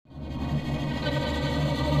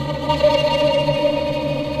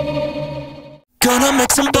Gonna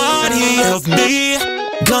make somebody of me,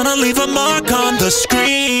 gonna leave a mark on the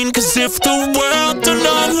screen. Cause if the world don't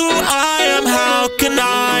know who I am, how can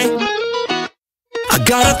I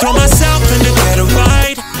gotta throw myself in to get it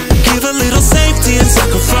right, give a little safety and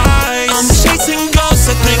sacrifice. I'm chasing ghosts,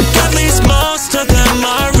 I think at least most of them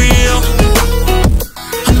are real.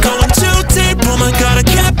 I'm going too deep, oh my god, I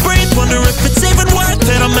can't breathe. Wonder if it's even worth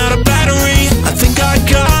it, I'm out of battery. I think I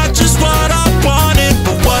got just what I wanted,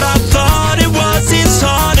 but what I thought it was is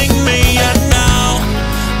haunting me. And now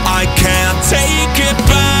I can't take it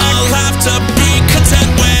back, I'll have to be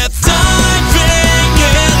content with diving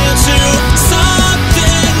into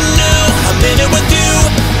something new. I'm in it with you,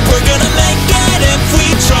 we're gonna make it if we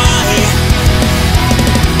try.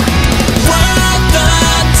 Worth the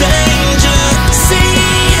danger, see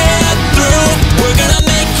it through. We're gonna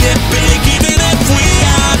make it big even if we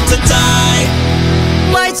have to die.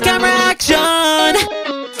 Lights, camera, action.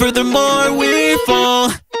 Furthermore we fall,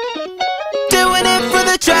 doing it for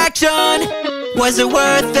the traction. Was it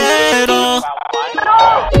worth it all?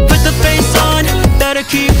 Put the face on, better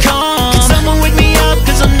keep calm. Can someone wake me up,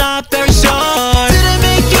 cause I'm not very sure. Did I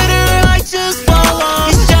make it or I just fall off?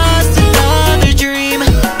 It's just another dream.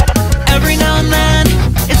 Every now and then,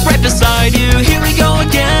 it's right beside you. Here we go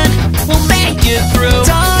again, we'll make it through.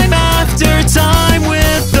 Time after time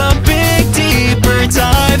with a big deeper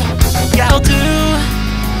dive. Yeah, I'll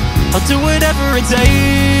do whatever it takes.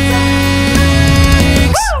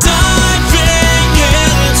 Diving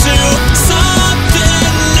into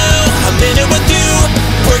something new. I'm in it with you,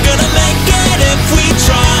 we're gonna make it if we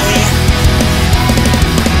try.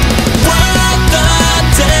 Worth the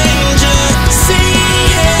danger, see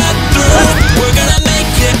it through. We're gonna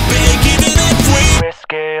make it big even if we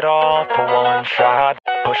risk it all for one shot.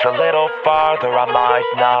 Push a little farther, I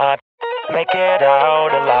might not make it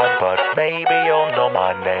out alive, but maybe you'll know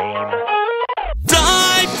my name.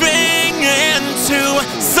 Diving into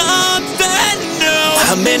something new.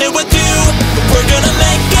 I'm in it with you, we're gonna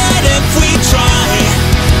make it if we try.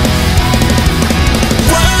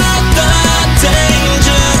 Worth the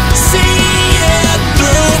danger, see it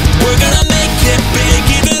through. We're gonna make it big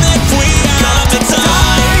even if we have to die.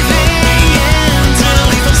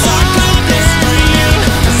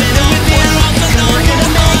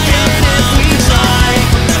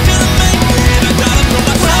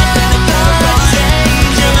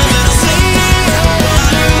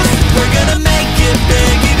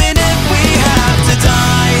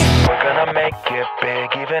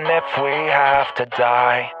 Even if we have to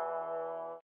die.